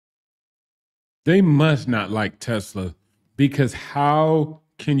They must not like Tesla because how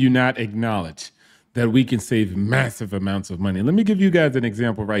can you not acknowledge that we can save massive amounts of money? Let me give you guys an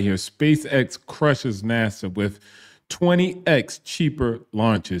example right here. SpaceX crushes NASA with 20x cheaper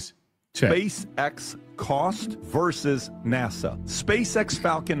launches. Check. SpaceX cost versus NASA. SpaceX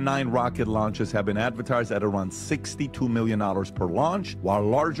Falcon 9 rocket launches have been advertised at around $62 million per launch, while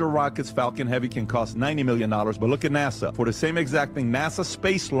larger rockets, Falcon Heavy, can cost $90 million. But look at NASA. For the same exact thing, NASA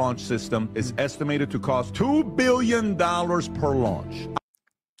Space Launch System is estimated to cost $2 billion per launch.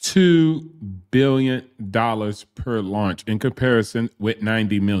 $2 billion per launch in comparison with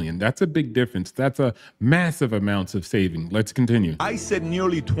 90 million. That's a big difference. That's a massive amounts of saving. Let's continue. I said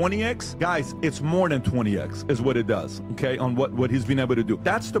nearly 20x. Guys, it's more than 20x is what it does, okay, on what he's been able to do.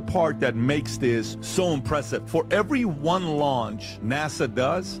 That's the part that makes this so impressive. For every one launch NASA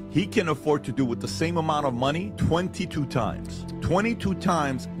does, he can afford to do with the same amount of money 22 times. 22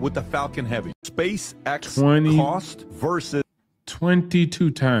 times with the Falcon Heavy. SpaceX cost versus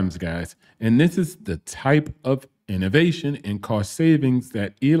 22 times, guys. And this is the type of innovation and cost savings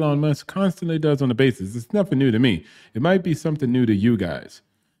that Elon Musk constantly does on a basis. It's nothing new to me. It might be something new to you guys.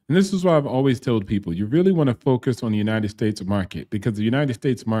 And this is why I've always told people, you really want to focus on the United States market because the United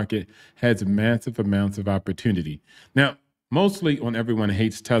States market has massive amounts of opportunity. Now, mostly on everyone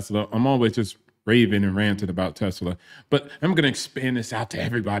hates Tesla. I'm always just raving and ranting about Tesla, but I'm going to expand this out to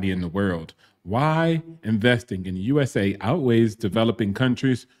everybody in the world. Why investing in the USA outweighs developing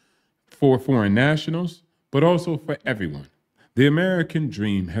countries for foreign nationals, but also for everyone. The American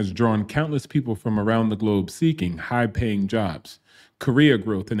dream has drawn countless people from around the globe seeking high-paying jobs, career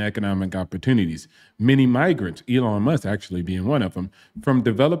growth, and economic opportunities. Many migrants, Elon Musk actually being one of them, from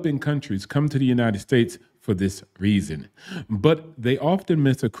developing countries come to the United States for this reason. But they often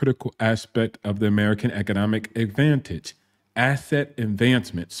miss a critical aspect of the American economic advantage, asset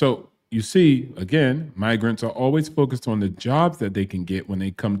advancement. So you see, again, migrants are always focused on the jobs that they can get when they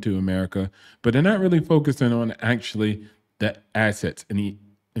come to America, but they're not really focusing on actually the assets and the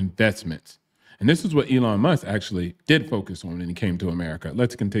investments. And this is what Elon Musk actually did focus on when he came to America.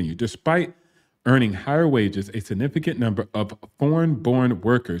 Let's continue. Despite earning higher wages, a significant number of foreign-born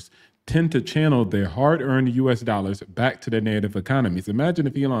workers tend to channel their hard-earned U.S. dollars back to their native economies. Imagine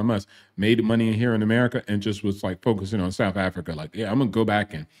if Elon Musk made money here in America and just was like focusing on South Africa, like, yeah, I'm going to go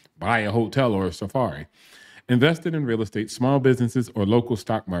back and buy a hotel or a safari. Invested in real estate, small businesses, or local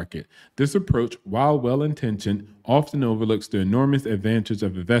stock market. This approach, while well-intentioned, often overlooks the enormous advantage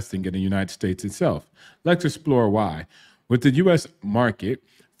of investing in the United States itself. Let's explore why. With the U.S. market,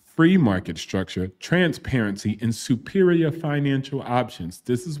 free market structure, transparency, and superior financial options.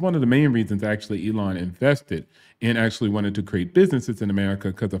 This is one of the main reasons actually Elon invested and actually wanted to create businesses in America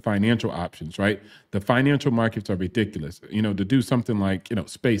because of financial options, right? The financial markets are ridiculous. You know, to do something like,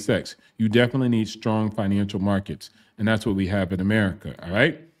 SpaceX, you definitely need strong financial markets. And that's what we have in America, all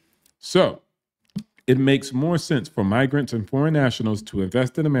right? So it makes more sense for migrants and foreign nationals to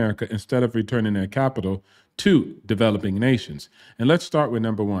invest in America instead of returning their capital to developing nations. And let's start with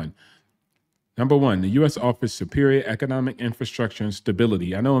number one. Number one, the U.S. offers superior economic infrastructure and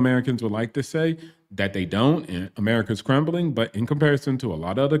stability. I know Americans would like to say that they don't, and America's crumbling, but in comparison to a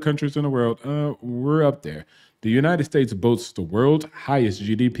lot of other countries in the world, we're up there. The United States boasts the world's highest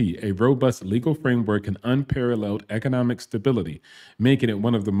GDP, a robust legal framework, and unparalleled economic stability, making it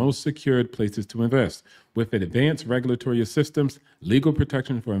one of the most secured places to invest. With advanced regulatory systems, legal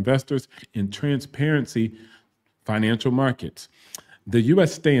protection for investors, and transparency financial markets, the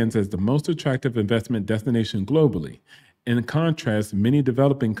U.S. stands as the most attractive investment destination globally. In contrast, many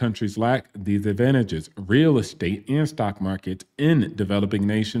developing countries lack these advantages. Real estate and stock markets in developing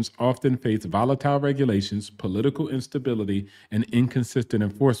nations often face volatile regulations, political instability, and inconsistent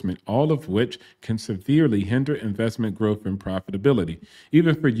enforcement, all of which can severely hinder investment growth and profitability.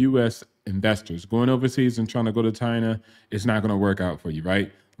 Even for U.S. investors, going overseas and trying to go to China, it's not going to work out for you,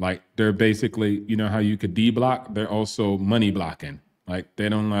 right? Like they're basically, you know how you could D-block? They're also money blocking. Like they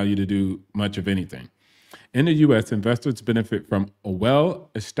don't allow you to do much of anything. In the U.S., investors benefit from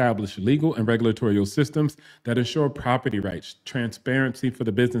well-established legal and regulatory systems that ensure property rights, transparency for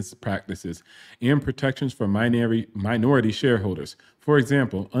the business practices, and protections for minority shareholders. For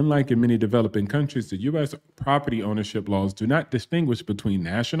example, unlike in many developing countries, the U.S. property ownership laws do not distinguish between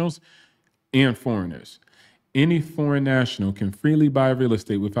nationals and foreigners. Any foreign national can freely buy real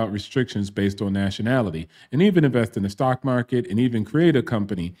estate without restrictions based on nationality, and even invest in the stock market and even create a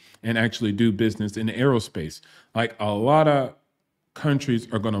company and actually do business in aerospace. Like a lot of countries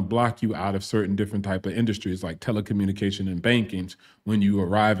are going to block you out of certain different type of industries like telecommunication and banking when you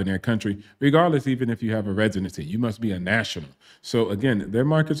arrive in their country, regardless, even if you have a residency. You must be a national. So again, their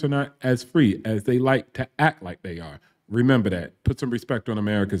markets are not as free as they like to act like they are. Remember that. Put some respect on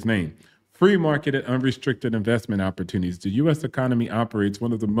America's name. Free market and unrestricted investment opportunities. The U.S. economy operates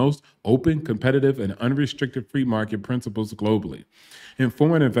one of the most open, competitive, and unrestricted free market principles globally. And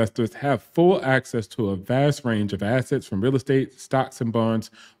foreign investors have full access to a vast range of assets from real estate, stocks, and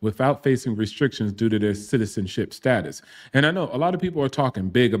bonds without facing restrictions due to their citizenship status. And I know a lot of people are talking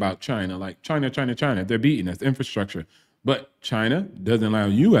big about China, like China. They're beating us, infrastructure. But China doesn't allow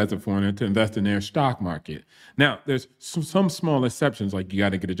you as a foreigner to invest in their stock market. Now, there's some small exceptions, like you got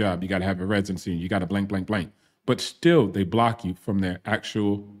to get a job, you got to have a residency, you got to blank. But still, they block you from their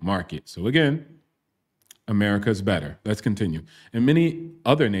actual market. So again, America's better. Let's continue. In many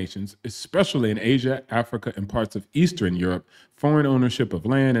other nations, especially in Asia, Africa, and parts of Eastern Europe, foreign ownership of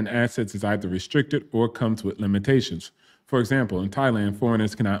land and assets is either restricted or comes with limitations. For example, in Thailand,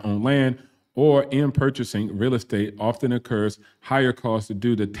 foreigners cannot own land, or in purchasing real estate often occurs higher costs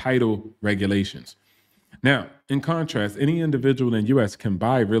due to title regulations. Now, in contrast, any individual in the U.S. can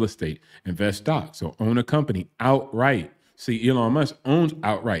buy real estate, invest stocks, or own a company outright. See, Elon Musk owns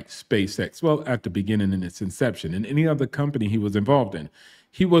outright SpaceX, well, at the beginning in its inception, and any other company he was involved in.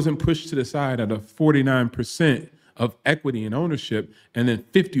 He wasn't pushed to the side at a 49% of equity and ownership, and then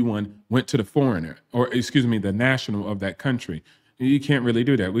 51 went to the foreigner, or the national of that country. You can't really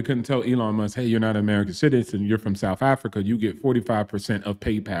do that. We couldn't tell Elon Musk, hey, you're not an American citizen, you're from South Africa, you get 45% of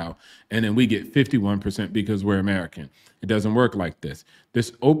PayPal, and then we get 51% because we're American. It doesn't work like this.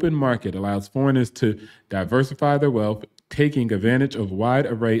 This open market allows foreigners to diversify their wealth, taking advantage of a wide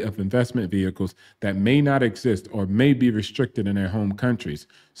array of investment vehicles that may not exist or may be restricted in their home countries.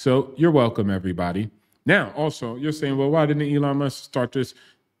 So you're welcome, everybody. Now, also, you're saying, well, why didn't Elon Musk start this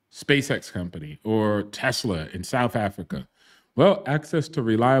SpaceX company or Tesla in South Africa? Well, access to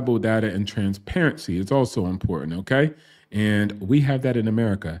reliable data and transparency is also important, okay? And we have that in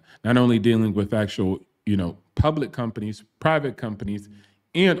America, not only dealing with actual, public companies, private companies,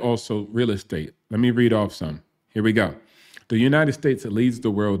 and also real estate. Let me read off some. Here we go. The United States leads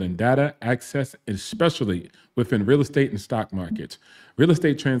the world in data access, especially within real estate and stock markets. Real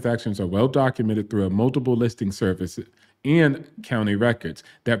estate transactions are well documented through a multiple listing service and county records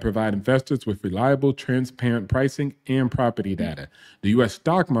that provide investors with reliable, transparent pricing and property data. The U.S.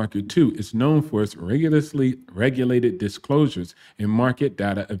 stock market, too, is known for its rigorously regulated disclosures and market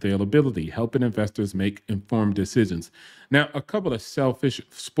data availability, helping investors make informed decisions. Now, a couple of selfish,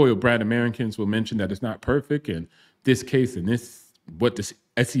 spoiled brat Americans will mention that it's not perfect, and this case and this, what the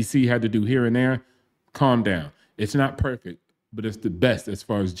SEC had to do here and there. Calm down. It's not perfect, but it's the best as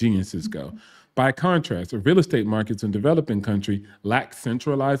far as geniuses go. By contrast, the real estate markets in developing countries lack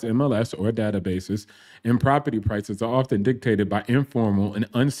centralized MLS or databases, and property prices are often dictated by informal and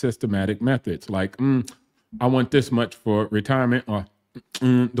unsystematic methods like, I want this much for retirement, or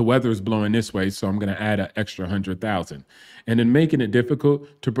the weather is blowing this way, so I'm going to add an extra 100,000. And in making it difficult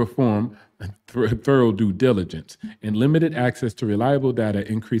to perform thorough due diligence, and limited access to reliable data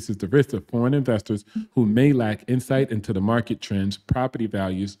increases the risk of foreign investors who may lack insight into the market trends, property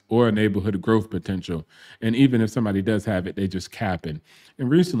values, or neighborhood growth potential. And even if somebody does have it, they just cap it.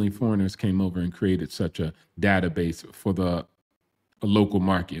 And recently, foreigners came over and created such a database for a local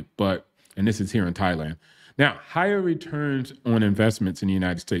market, and this is here in Thailand. Now, higher returns on investments in the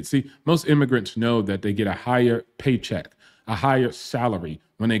United States. See, most immigrants know that they get a higher paycheck, a higher salary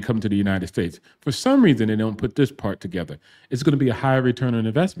when they come to the United States. For some reason, they don't put this part together. It's going to be a higher return on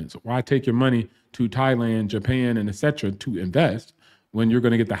investments. Why take your money to Thailand, Japan, and et cetera to invest when you're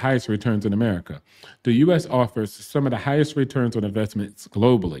going to get the highest returns in America? The U.S. offers some of the highest returns on investments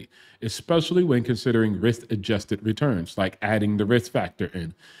globally, especially when considering risk-adjusted returns, like adding the risk factor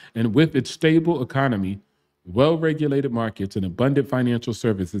in. And with its stable economy, well-regulated markets, and abundant financial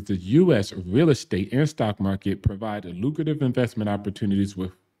services, the U.S. real estate and stock market provide lucrative investment opportunities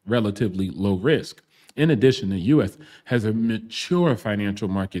with relatively low risk. In addition, the U.S. has a mature financial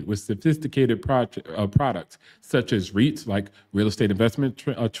market with sophisticated products such as REITs, like real estate investment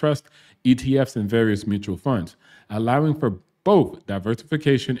trust, ETFs, and various mutual funds, allowing for both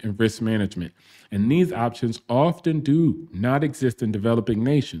diversification and risk management. And these options often do not exist in developing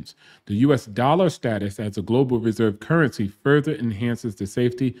nations. The U.S. dollar status as a global reserve currency further enhances the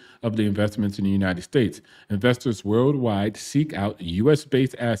safety of the investments in the United States. Investors worldwide seek out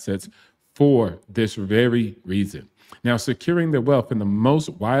U.S.-based assets for this very reason. Now, securing their wealth in the most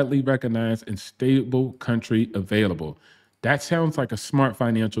widely recognized and stable country available. That sounds like a smart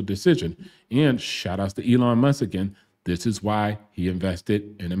financial decision. And shout outs to Elon Musk again. This is why he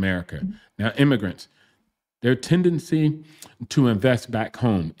invested in America. Now, immigrants, their tendency to invest back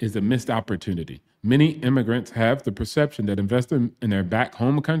home is a missed opportunity. Many immigrants have the perception that investing in their back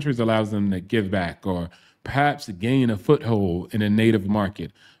home countries allows them to give back or perhaps gain a foothold in a native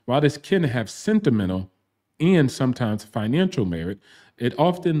market. While this can have sentimental and sometimes financial merit, it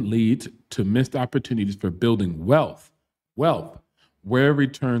often leads to missed opportunities for building wealth. Wealth, where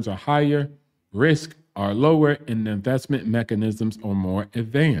returns are higher, risk are lower, and the investment mechanisms are more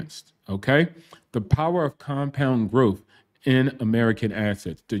advanced. Okay? The power of compound growth in American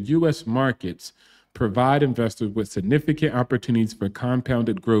assets. The U.S. markets provide investors with significant opportunities for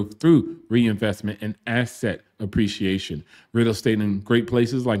compounded growth through reinvestment and asset appreciation. Real estate in great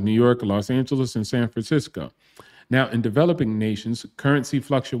places like New York, Los Angeles, and San Francisco. Now, in developing nations, currency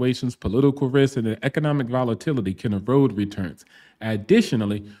fluctuations, political risk, and economic volatility can erode returns.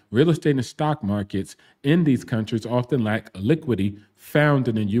 Additionally, real estate and stock markets in these countries often lack liquidity found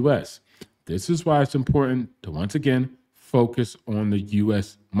in the U.S. This is why it's important to, once again, focus on the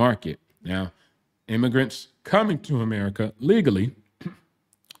U.S. market. Now, immigrants coming to America legally,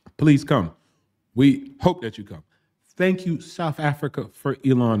 please come. We hope that you come. Thank you, South Africa, for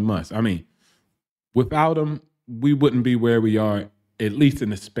Elon Musk. I mean, without him, we wouldn't be where we are, at least in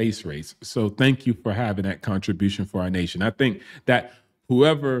the space race. So thank you for having that contribution for our nation. I think that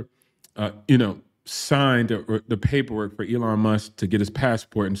whoever, signed the paperwork for Elon Musk to get his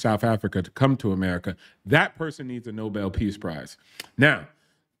passport in South Africa to come to America, that person needs a Nobel Peace Prize. Now,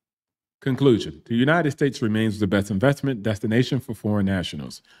 conclusion, the United States remains the best investment destination for foreign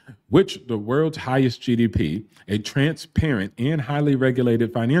nationals, which the world's highest GDP, a transparent and highly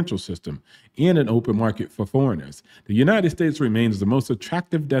regulated financial system, and an open market for foreigners. The United States remains the most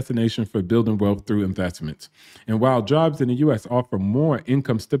attractive destination for building wealth through investments. And while jobs in the U.S. offer more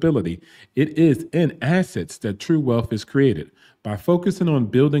income stability, it is in assets that true wealth is created. By focusing on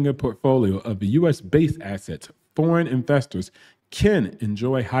building a portfolio of U.S.-based assets, foreign investors can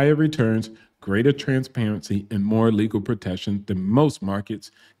enjoy higher returns, greater transparency, and more legal protection than most markets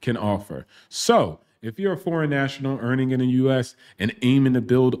can offer. So, if you're a foreign national earning in the U.S. and aiming to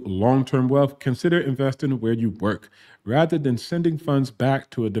build long-term wealth, consider investing where you work. Rather than sending funds back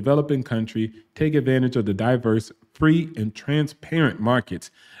to a developing country, take advantage of the diverse, free, and transparent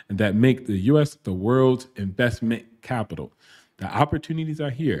markets that make the U.S. the world's investment capital. The opportunities are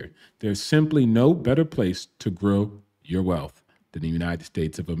here. There's simply no better place to grow your wealth than the United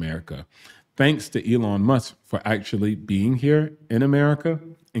States of America. Thanks to Elon Musk for actually being here in America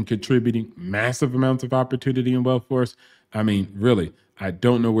and contributing massive amounts of opportunity and wealth for us. I mean, really, I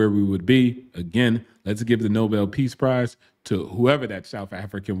don't know where we would be. Again, let's give the Nobel Peace Prize to whoever that South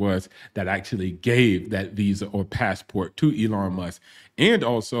African was that actually gave that visa or passport to Elon Musk, and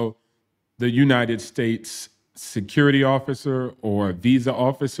also the United States security officer or visa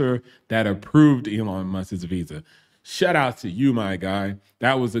officer that approved Elon Musk's visa. Shout out to you, my guy.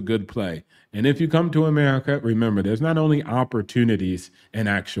 That was a good play. And if you come to America, remember, there's not only opportunities and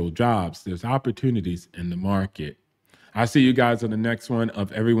actual jobs, there's opportunities in the market. I'll see you guys on the next one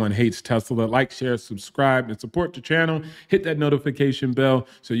of Everyone Hates Tesla. Like, share, subscribe, and support the channel. Hit that notification bell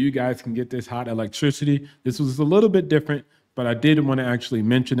so you guys can get this hot electricity. This was a little bit different, but I did want to actually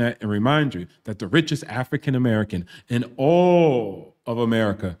mention that and remind you that the richest African American in all of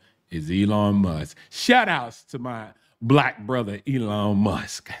America is Elon Musk. Shout outs to my black brother, Elon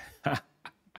Musk.